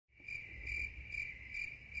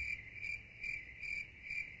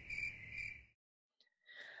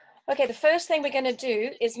Okay, the first thing we're going to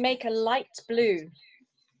do is make a light blue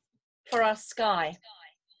for our sky.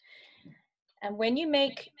 And when you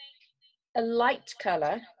make a light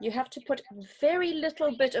color, you have to put very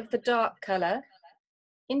little bit of the dark color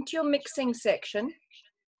into your mixing section,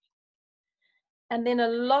 and then a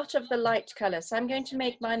lot of the light color. So I'm going to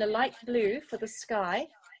make mine a light blue for the sky,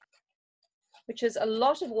 which is a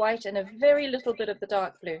lot of white and a very little bit of the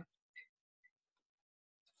dark blue.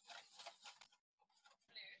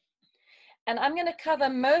 And I'm going to cover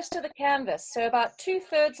most of the canvas. So about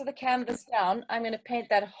 2/3 of the canvas down, I'm going to paint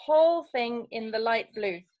that whole thing in the light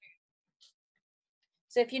blue.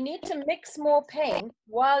 So if you need to mix more paint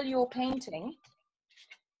while you're painting,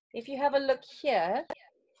 if you have a look here,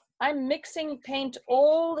 I'm mixing paint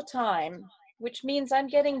all the time, which means I'm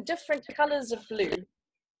getting different colors of blue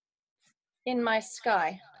in my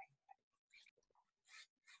sky.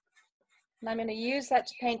 And I'm going to use that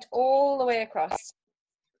to paint all the way across.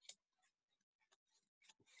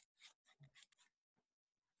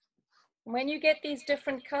 When you get these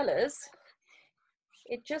different colors,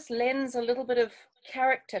 it just lends a little bit of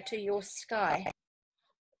character to your sky.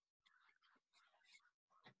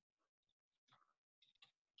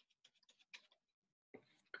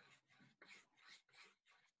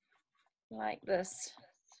 Like this.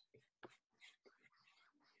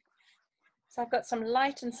 So I've got some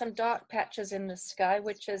light and some dark patches in the sky,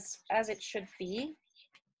 which is as it should be.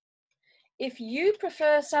 If you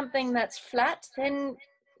prefer something that's flat, then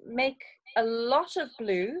make a lot of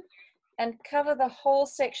blue and cover the whole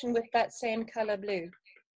section with that same color blue.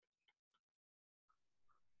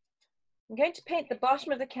 I'm going to paint the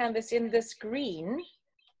bottom of the canvas in this green.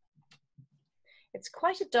 It's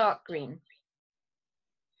quite a dark green.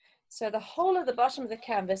 So the whole of the bottom of the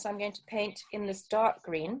canvas I'm going to paint in this dark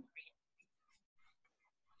green.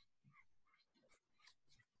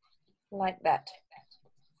 Like that.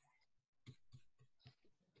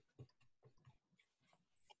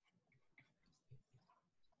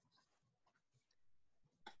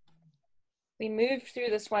 We move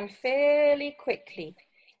through this one fairly quickly.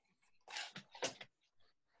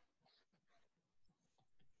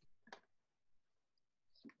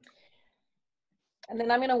 And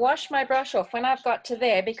then I'm going to wash my brush off when I've got to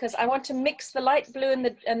there, because I want to mix the light blue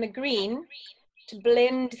and the green to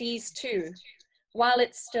blend these two while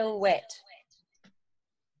it's still wet.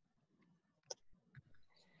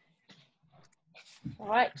 All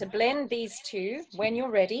right, to blend these two, when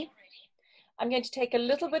you're ready, I'm going to take a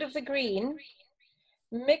little bit of the green,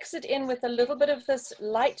 mix it in with a little bit of this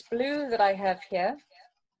light blue that I have here,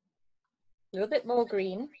 a little bit more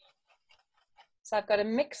green. So I've got a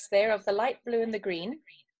mix there of the light blue and the green.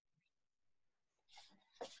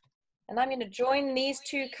 And I'm going to join these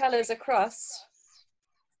two colors across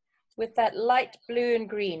with that light blue and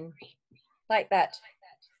green, like that.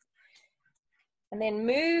 And then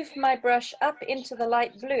move my brush up into the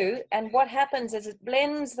light blue, and what happens is it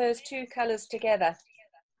blends those two colors together.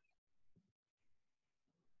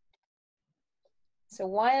 So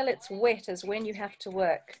while it's wet is when you have to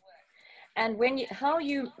work. And how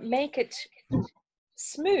you make it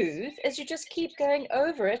smooth is you just keep going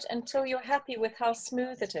over it until you're happy with how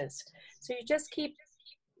smooth it is. So you just keep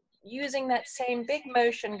using that same big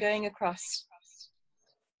motion going across.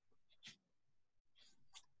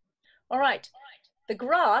 All right, the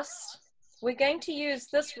grass, we're going to use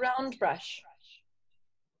this round brush.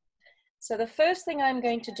 So the first thing I'm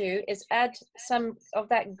going to do is add some of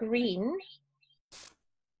that green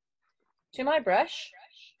to my brush.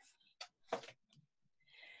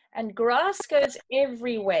 And grass goes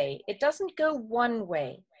every way. It doesn't go one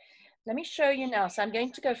way. Let me show you now. So I'm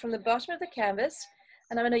going to go from the bottom of the canvas,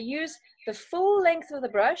 and I'm going to use the full length of the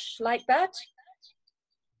brush like that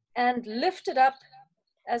and lift it up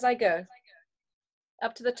as I go,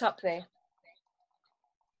 up to the top there.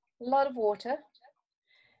 A lot of water.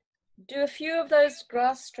 Do a few of those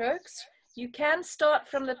grass strokes. You can start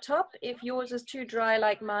from the top if yours is too dry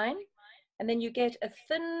like mine, and then you get a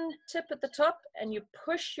thin tip at the top and you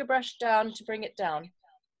push your brush down to bring it down.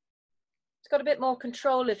 It's got a bit more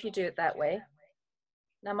control if you do it that way.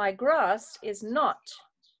 Now my grass is not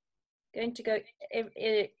going to go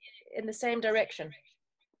in the same direction.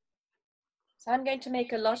 So I'm going to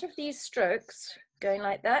make a lot of these strokes going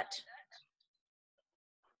like that.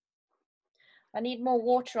 I need more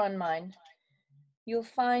water on mine. You'll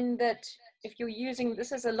find that if you're using,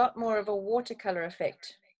 this is a lot more of a watercolor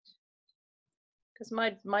effect, because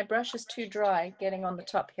my brush is too dry getting on the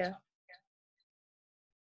top here.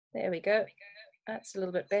 There we go. That's a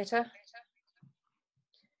little bit better.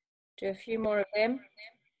 Do a few more of them.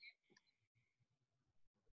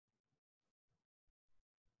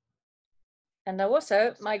 And now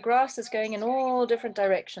also my grass is going in all different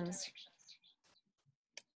directions.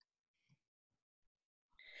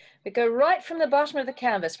 We go right from the bottom of the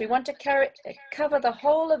canvas. We want to cover the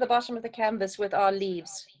whole of the bottom of the canvas with our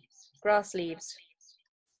leaves, grass leaves.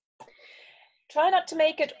 Try not to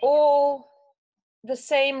make it all the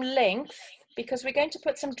same length because we're going to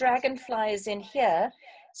put some dragonflies in here.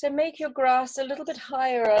 So make your grass a little bit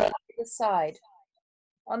higher on the side,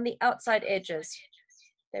 on the outside edges.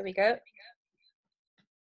 There we go.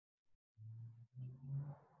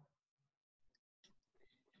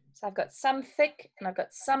 So I've got some thick and I've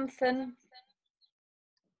got some thin.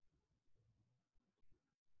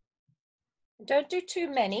 Don't do too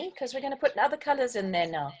many because we're going to put other colors in there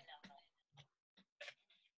now.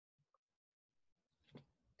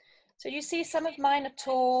 So you see some of mine are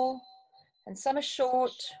tall and some are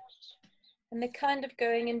short and they're kind of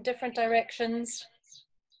going in different directions.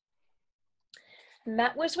 And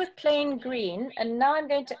that was with plain green, and now I'm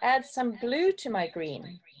going to add some blue to my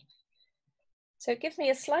green. So it gives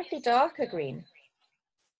me a slightly darker green.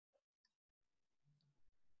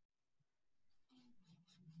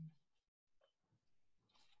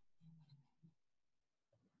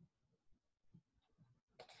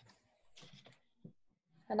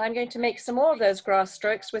 And I'm going to make some more of those grass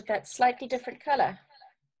strokes with that slightly different color.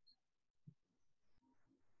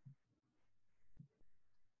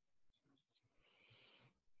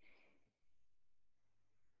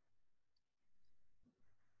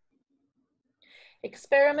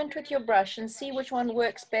 Experiment with your brush and see which one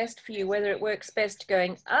works best for you, whether it works best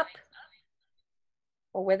going up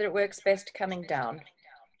or whether it works best coming down.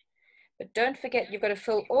 But don't forget, you've got to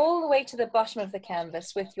fill all the way to the bottom of the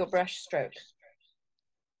canvas with your brush stroke.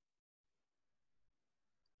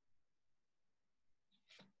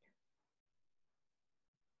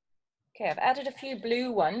 Okay, I've added a few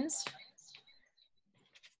blue ones.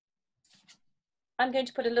 I'm going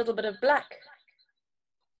to put a little bit of black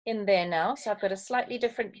in there now. So I've got a slightly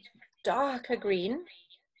different, darker green.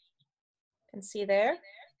 You can see there.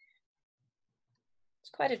 It's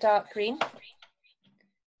quite a dark green.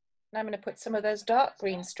 And I'm going to put some of those dark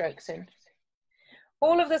green strokes in.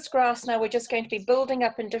 All of this grass now we're just going to be building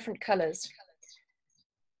up in different colors.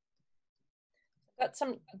 I've got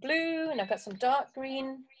some blue and I've got some dark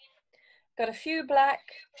green. Got a few black,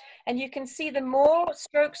 and you can see the more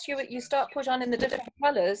strokes you start put on in the different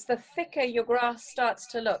colors, the thicker your grass starts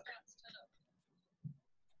to look.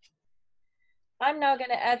 I'm now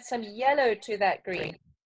going to add some yellow to that green.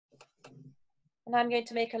 And I'm going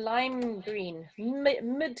to make a lime green,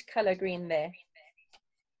 mid-color green there.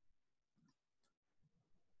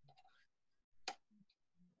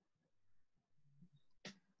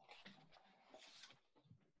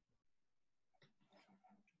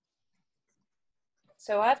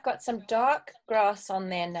 So I've got some dark grass on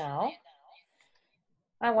there now.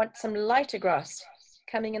 I want some lighter grass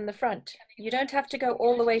coming in the front. You don't have to go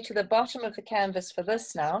all the way to the bottom of the canvas for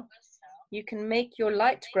this now. You can make your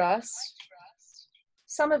light grass,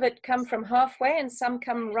 some of it come from halfway and some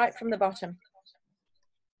come right from the bottom.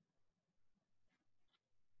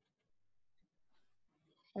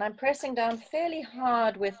 And I'm pressing down fairly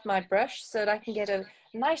hard with my brush so that I can get a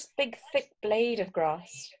nice big thick blade of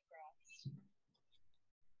grass.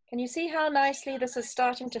 Can you see how nicely this is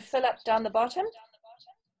starting to fill up down the bottom?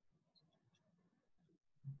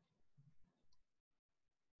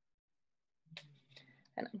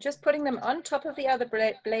 And I'm just putting them on top of the other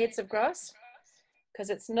blades of grass because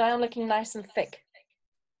it's now looking nice and thick.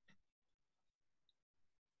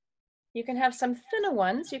 You can have some thinner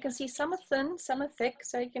ones. You can see some are thin, some are thick.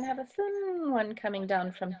 So you can have a thin one coming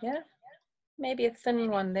down from here. Maybe a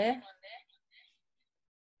thin one there.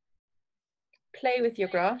 Play with your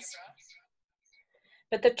grass.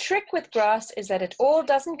 But the trick with grass is that it all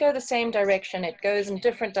doesn't go the same direction. It goes in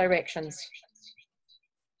different directions.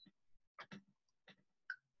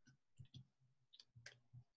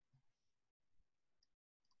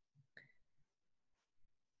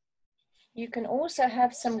 You can also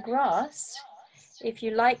have some grass, if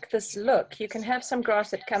you like this look, you can have some grass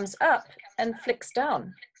that comes up and flicks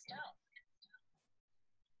down.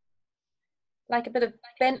 Like a bit of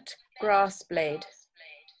bent grass blade,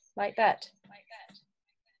 like that.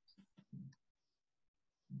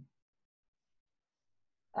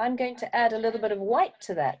 I'm going to add a little bit of white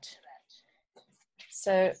to that.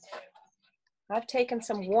 So I've taken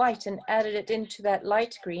some white and added it into that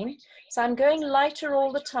light green. So I'm going lighter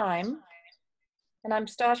all the time. And I'm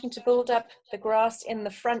starting to build up the grass in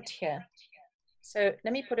the front here. So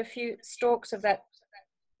let me put a few stalks of that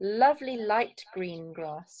lovely light green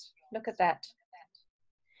grass. Look at that.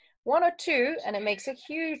 One or two, and it makes a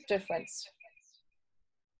huge difference.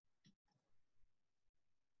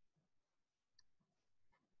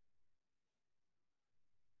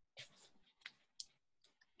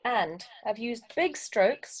 And I've used big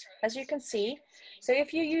strokes, as you can see. So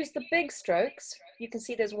if you use the big strokes, you can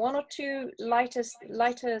see there's one or two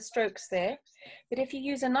lighter strokes there. But if you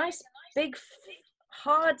use a nice big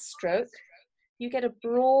hard stroke, you get a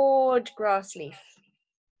broad grass leaf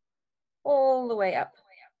all the way up.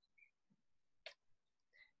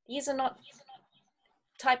 These are not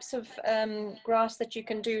types of grass that you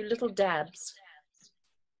can do little dabs.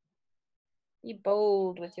 Be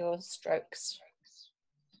bold with your strokes.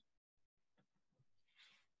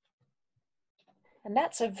 And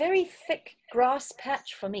that's a very thick grass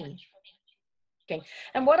patch for me. Okay.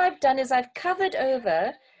 And what I've done is I've covered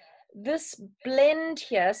over this blend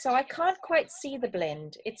here, so I can't quite see the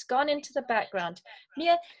blend. It's gone into the background.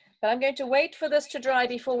 Mia, but I'm going to wait for this to dry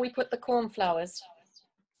before we put the cornflowers.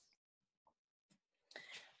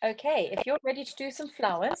 Okay, if you're ready to do some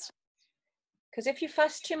flowers, because if you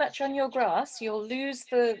fuss too much on your grass, you'll lose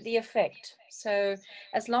the effect. So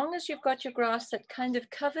as long as you've got your grass that kind of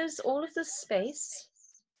covers all of this space,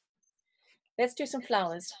 let's do some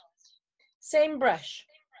flowers. Same brush.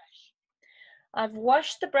 I've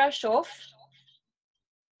washed the brush off,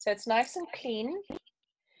 so it's nice and clean.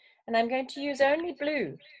 And I'm going to use only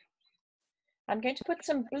blue. I'm going to put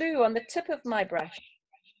some blue on the tip of my brush,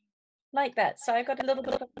 like that. So I got a little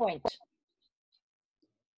bit of a point.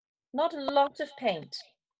 Not a lot of paint.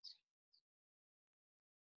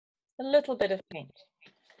 A little bit of paint.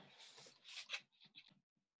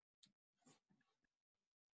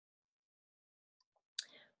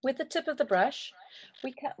 With the tip of the brush,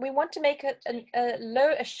 we want to make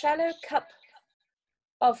a shallow cup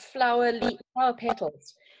of flower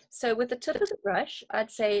petals. So with the tip of the brush, I'd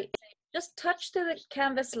say just touch the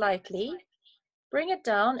canvas lightly, bring it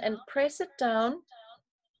down and press it down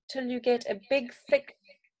till you get a big thick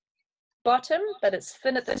bottom, but it's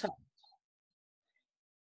thin at the top.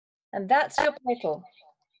 And that's your petal.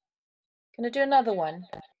 Gonna do another one.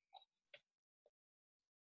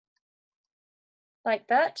 Like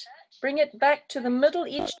that. Bring it back to the middle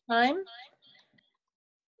each time.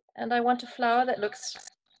 And I want a flower that looks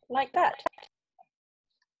like that.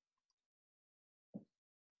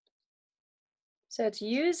 So it's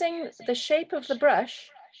using the shape of the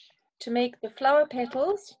brush to make the flower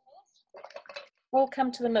petals all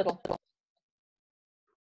come to the middle.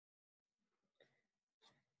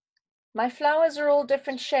 My flowers are all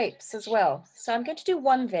different shapes as well. So I'm going to do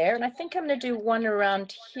one there, and I think I'm going to do one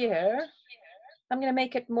around here. I'm going to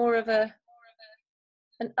make it more of an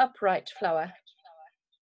upright flower.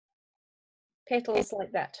 Petals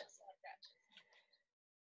like that.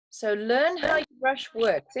 So learn how your brush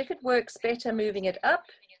works. If it works better moving it up,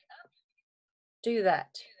 do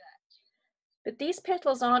that. But these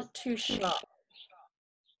petals aren't too sharp.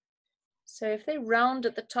 So if they round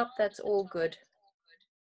at the top, that's all good.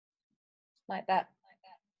 Like that.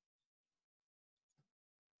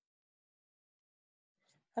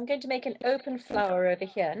 I'm going to make an open flower over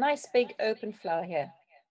here. Nice big open flower here.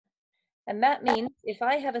 And that means if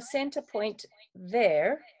I have a center point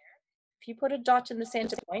there, if you put a dot in the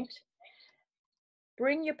center point,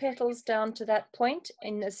 bring your petals down to that point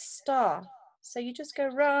in a star. So you just go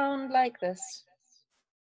round like this.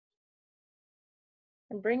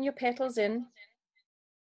 And bring your petals in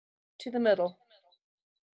to the middle.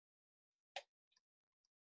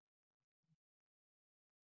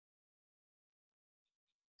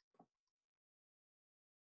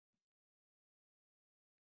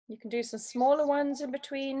 You can do some smaller ones in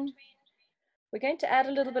between. We're going to add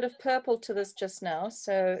a little bit of purple to this just now,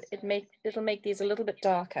 so it'll make these a little bit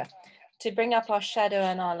darker to bring up our shadow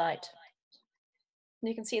and our light. And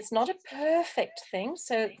you can see it's not a perfect thing,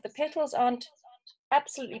 so the petals aren't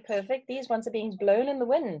absolutely perfect. These ones are being blown in the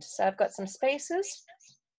wind, so I've got some spaces.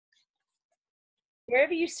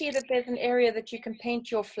 Wherever you see that there's an area that you can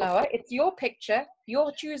paint your flower, it's your picture,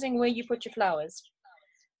 you're choosing where you put your flowers.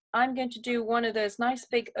 I'm going to do one of those nice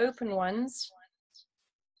big open ones,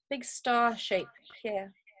 big star shape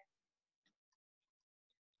here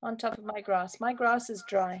on top of my grass. My grass is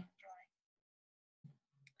dry.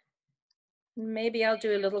 Maybe I'll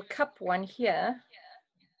do a little cup one here.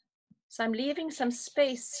 So I'm leaving some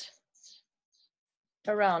space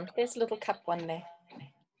around. There's a little cup one there.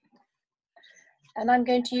 And I'm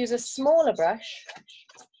going to use a smaller brush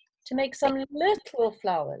to make some little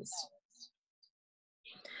flowers.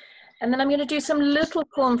 And then I'm going to do some little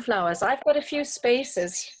cornflowers. I've got a few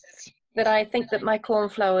spaces that I think that my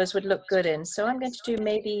cornflowers would look good in. So I'm going to do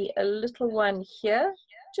maybe a little one here,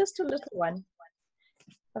 just a little one.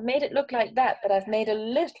 I've made it look like that, but I've made a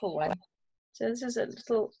little one. So this is a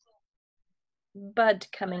little bud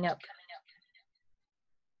coming up.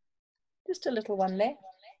 Just a little one there.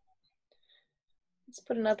 Let's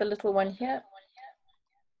put another little one here.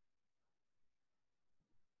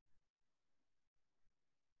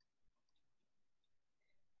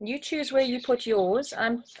 You choose where you put yours.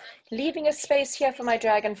 I'm leaving a space here for my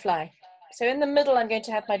dragonfly. So in the middle, I'm going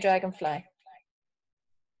to have my dragonfly.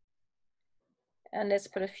 And let's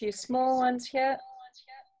put a few small ones here.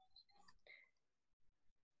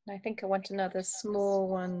 I think I want another small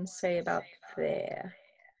one, say about there.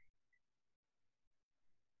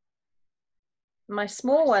 My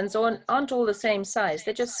small ones aren't all the same size.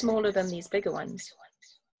 They're just smaller than these bigger ones.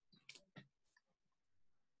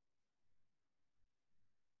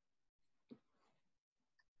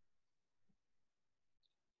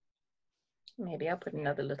 Maybe I'll put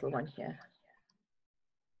another little one here.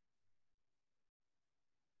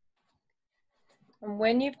 And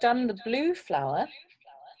when you've done the blue flower,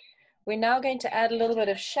 we're now going to add a little bit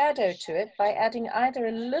of shadow to it by adding either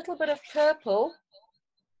a little bit of purple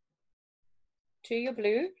to your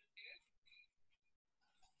blue.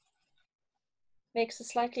 Makes a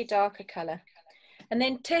slightly darker color. And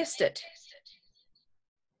then test it.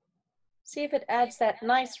 See if it adds that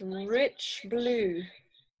nice rich blue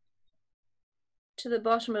to the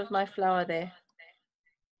bottom of my flower there.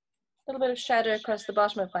 A little bit of shadow across the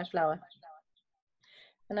bottom of my flower.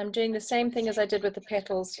 And I'm doing the same thing as I did with the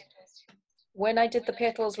petals. When I did the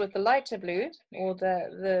petals with the lighter blue, or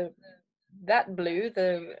that blue,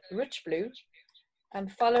 the rich blue, I'm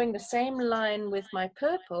following the same line with my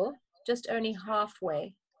purple, just only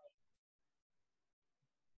halfway.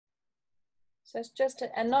 So it's just,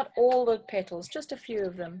 and not all the petals, just a few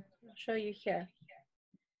of them. I'll show you here.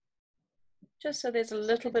 Just so there's a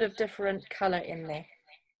little bit of different color in there.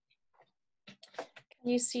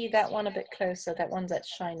 Can you see that one a bit closer? That one's that's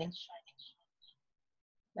shining.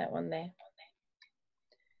 That one there.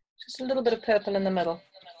 Just a little bit of purple in the middle.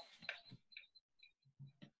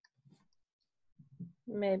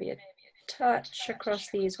 Maybe a touch across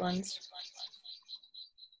these ones.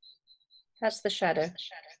 That's the shadow.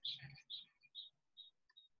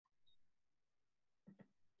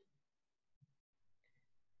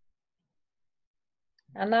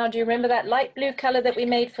 And now, do you remember that light blue color that we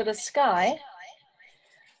made for the sky? I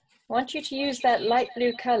want you to use that light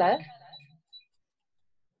blue color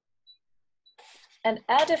and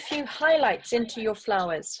add a few highlights into your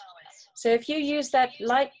flowers. So if you use that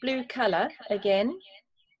light blue color again,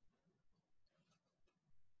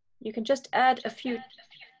 you can just add a few,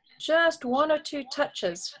 just 1 or 2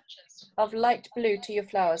 touches of light blue to your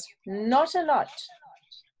flowers. Not a lot.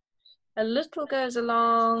 A little goes a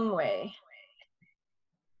long way.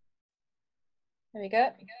 There we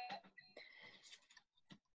go.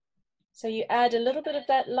 So you add a little bit of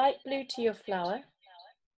that light blue to your flower.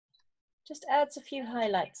 Just adds a few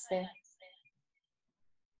highlights there.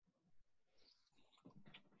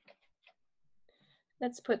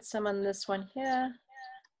 Let's put some on this one here.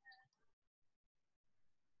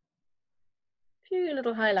 A few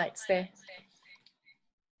little highlights there.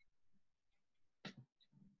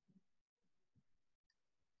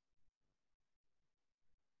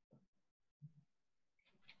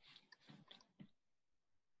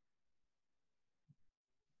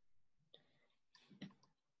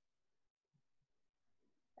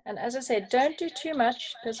 And as I said, don't do too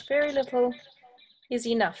much, because very little is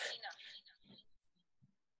enough.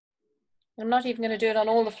 I'm not even going to do it on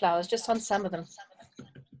all the flowers, just on some of them.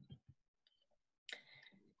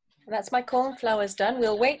 And that's my cornflowers done.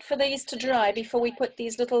 We'll wait for these to dry before we put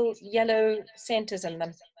these little yellow centers in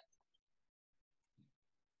them.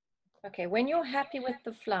 Okay, when you're happy with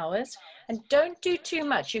the flowers, and don't do too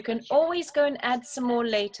much, you can always go and add some more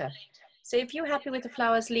later. So if you're happy with the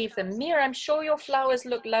flowers, leave them. Mia, I'm sure your flowers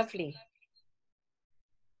look lovely.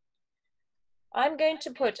 I'm going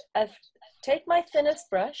to take my thinnest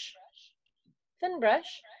brush, thin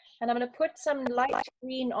brush, and I'm going to put some light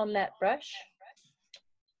green on that brush.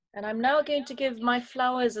 And I'm now going to give my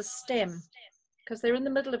flowers a stem, because they're in the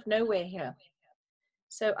middle of nowhere here.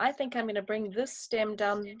 So I think I'm going to bring this stem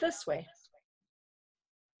down this way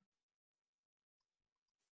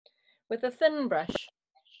with a thin brush.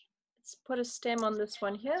 Let's put a stem on this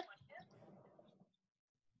one here.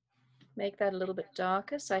 Make that a little bit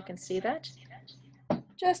darker so I can see that.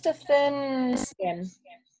 Just a thin stem.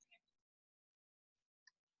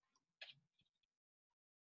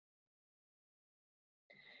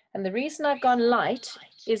 And the reason I've gone light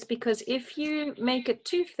is because if you make it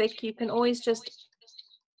too thick, you can always just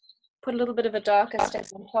put a little bit of a darker stem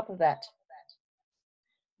on top of that.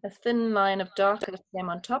 A thin line of darker stem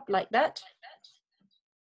on top like that.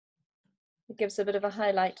 It gives a bit of a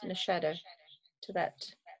highlight and a shadow to that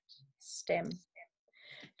stem.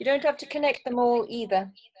 You don't have to connect them all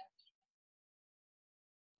either.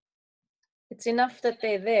 It's enough that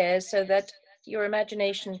they're there so that your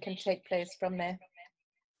imagination can take place from there.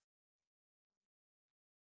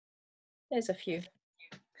 There's a few.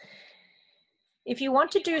 If you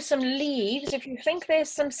want to do some leaves, if you think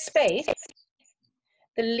there's some space,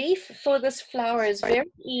 the leaf for this flower is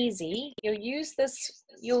very easy. You'll use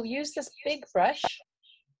this big brush,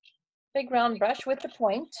 big round brush with the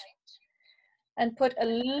point, and put a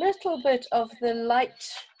little bit of the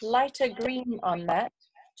lighter green on that,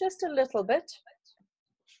 just a little bit,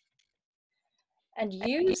 and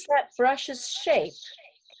use that brush's shape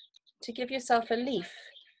to give yourself a leaf.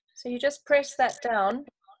 So you just press that down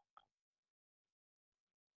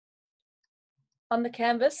on the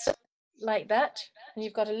canvas like that, and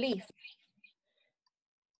you've got a leaf.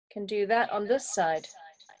 You can do that on this side.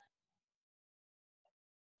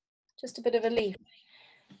 Just a bit of a leaf.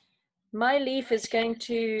 My leaf is going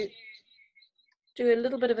to do a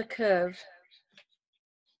little bit of a curve.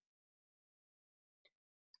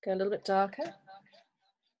 Go a little bit darker.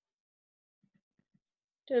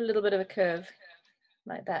 Do a little bit of a curve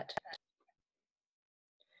like that.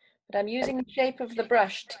 But I'm using the shape of the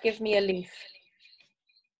brush to give me a leaf.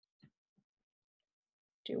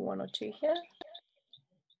 Do one or two here.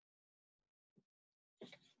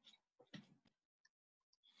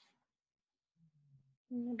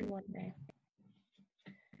 Maybe one there.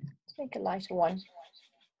 Let's make a lighter one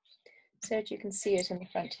so that you can see it in the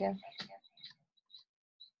front here.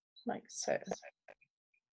 Like so.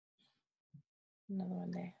 Another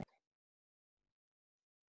one there.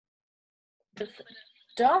 With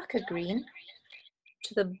darker green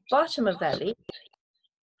to the bottom of that leaf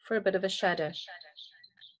for a bit of a shadow.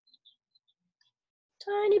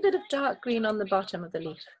 Tiny bit of dark green on the bottom of the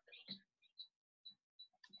leaf.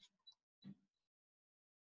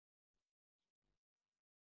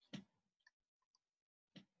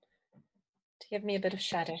 To give me a bit of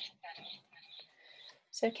shadow.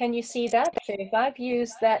 So can you see that? So if I've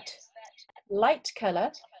used that light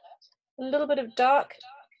color, a little bit of dark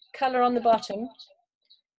color on the bottom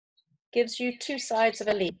gives you two sides of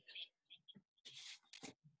a leaf.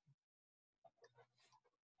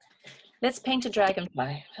 Let's paint a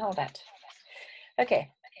dragonfly. How about that?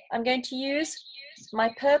 Okay, I'm going to use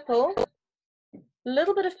my purple, a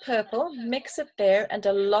little bit of purple, mix it there, and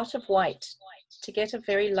a lot of white to get a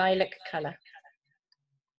very lilac color.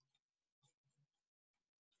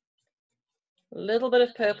 A little bit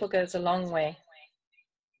of purple goes a long way.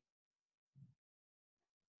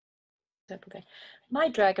 My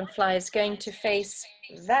dragonfly is going to face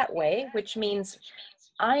that way, which means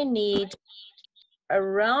I need a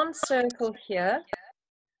round circle here,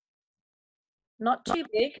 not too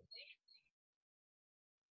big,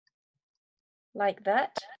 like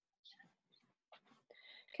that.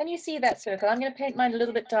 Can you see that circle? I'm going to paint mine a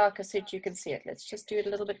little bit darker so that you can see it. Let's just do it a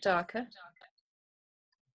little bit darker.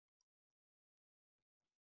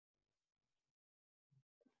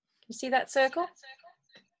 You see that circle?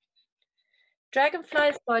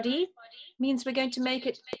 Dragonfly's body means we're going to make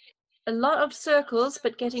it a lot of circles,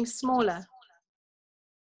 but getting smaller.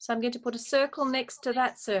 So I'm going to put a circle next to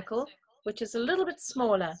that circle, which is a little bit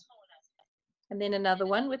smaller. And then another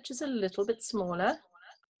one, which is a little bit smaller.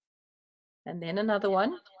 And then another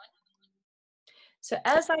one. So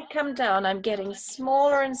as I come down, I'm getting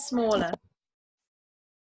smaller and smaller.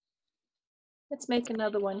 Let's make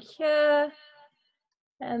another one here.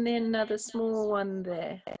 And then another small one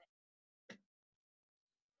there.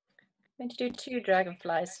 I'm going to do two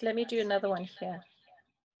dragonflies. Let me do another one here.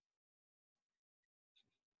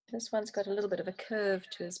 This one's got a little bit of a curve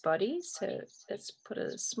to his body. So let's put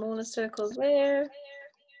a smaller circle there.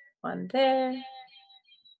 One there.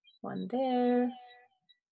 One there.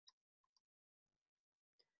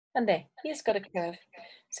 And there, he's got a curve.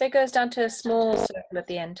 So it goes down to a small circle at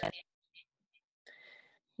the end.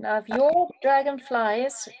 Now, if your dragonfly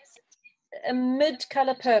is a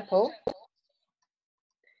mid-color purple,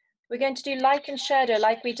 we're going to do light and shadow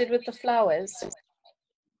like we did with the flowers.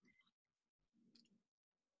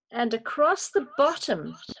 And across the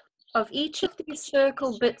bottom of each of these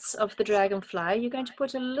circle bits of the dragonfly, you're going to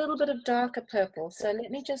put a little bit of darker purple. So let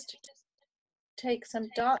me just take some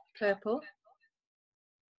dark purple.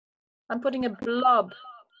 I'm putting a blob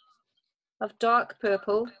of dark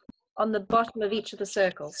purple on the bottom of each of the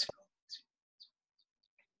circles.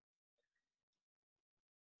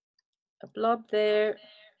 A blob there,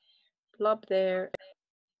 blob there,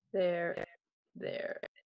 there, there.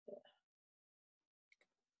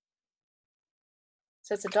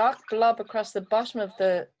 So it's a dark blob across the bottom of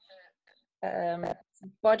the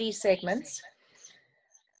body segments,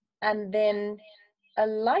 and then a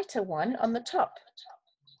lighter one on the top.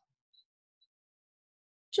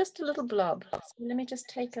 just a little blob. So let me just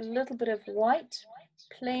take a little bit of white,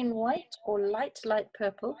 plain white or light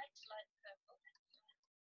purple.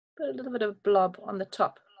 Put a little bit of blob on the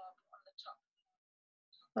top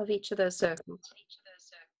of each of those circles.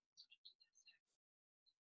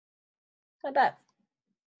 Like that.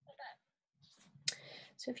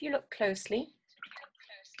 So if you look closely,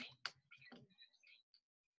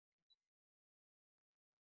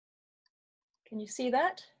 can you see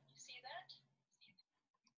that?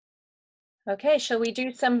 Okay, shall we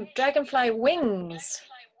do some dragonfly wings?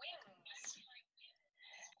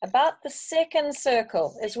 About the second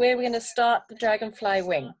circle is where we're going to start the dragonfly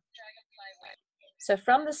wing. So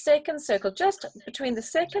from the second circle, just between the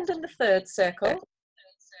second and the third circle,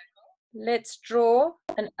 let's draw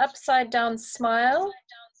an upside down smile.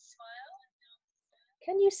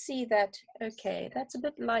 Can you see that? Okay, that's a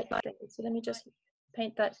bit light there. So let me just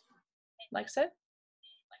paint that like so.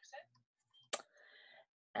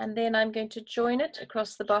 And then I'm going to join it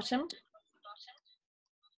across the bottom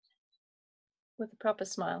with a proper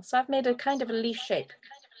smile. So I've made a kind of a leaf shape.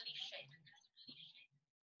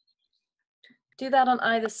 Do that on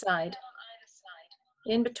either side,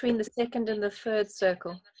 in between the second and the third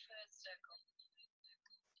circle.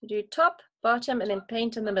 You do top, bottom, and then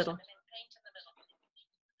paint in the middle.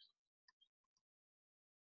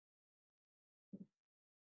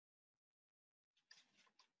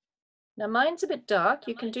 Now mine's a bit dark.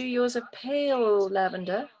 You can do yours a pale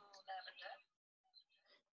lavender,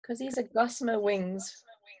 because these are gossamer wings.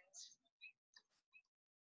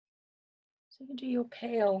 So you can do your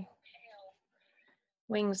pale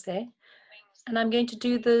wings there. And I'm going to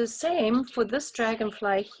do the same for this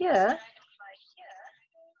dragonfly here.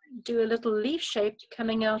 Do a little leaf shape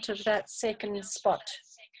coming out of that second spot,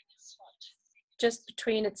 just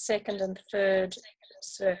between its second and third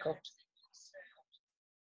circle.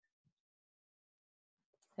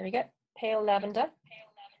 There we go, pale lavender.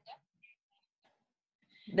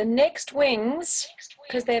 The next wings,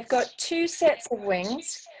 because they've got two sets of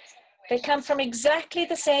wings, they come from exactly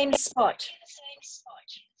the same spot.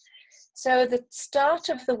 So the start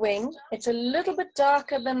of the wing, it's a little bit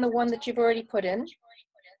darker than the one that you've already put in.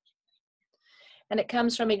 And it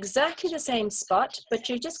comes from exactly the same spot, but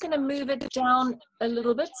you're just going to move it down a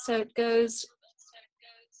little bit so it goes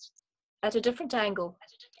at a different angle,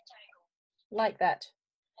 like that.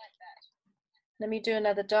 Let me do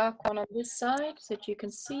another dark one on this side so that you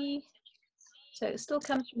can see. So it still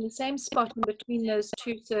comes from the same spot in between those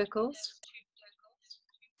two circles.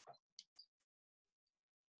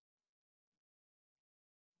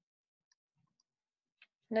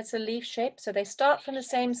 And it's a leaf shape, so they start from the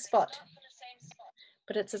same spot,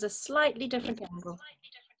 but it's at a slightly different angle.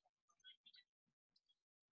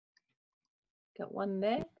 Got one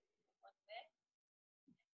there,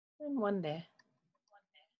 and one there.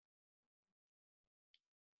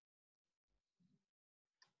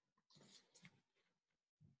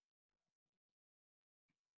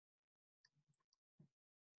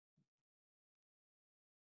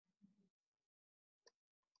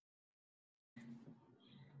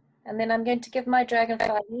 And then I'm going to give my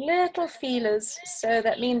dragonfly little feelers. So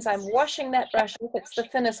that means I'm washing that brush if it's the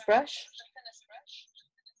thinnest brush.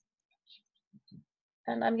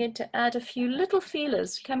 And I'm going to add a few little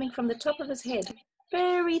feelers coming from the top of his head,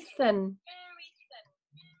 very thin,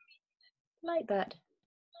 like that,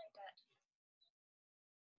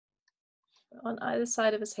 on either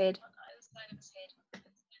side of his head.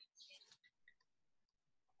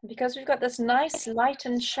 Because we've got this nice light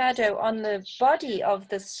and shadow on the body of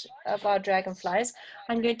our dragonflies,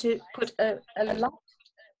 I'm going to put a light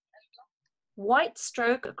white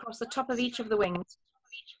stroke across the top of each of the wings.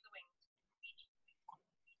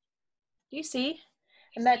 Do you see?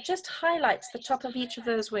 And that just highlights the top of each of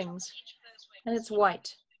those wings, and it's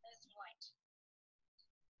white.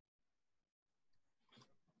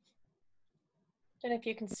 Don't know if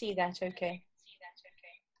you can see that okay.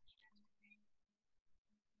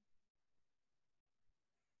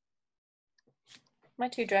 My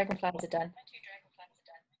two dragonflies are done.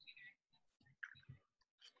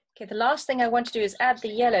 Okay, the last thing I want to do is add the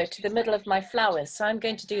yellow to the middle of my flowers. So I'm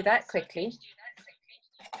going to do that quickly.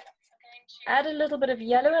 Add a little bit of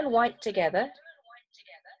yellow and white together,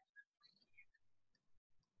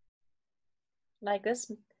 like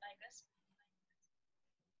this.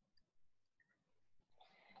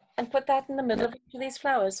 And put that in the middle of each of these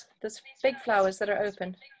flowers, these big flowers that are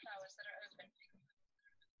open.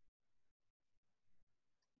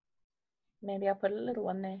 Maybe I'll put a little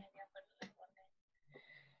one there.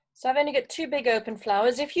 So I've only got two big open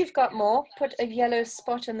flowers. If you've got more, put a yellow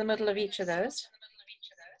spot in the middle of each of those.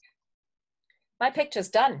 My picture's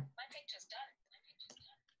done.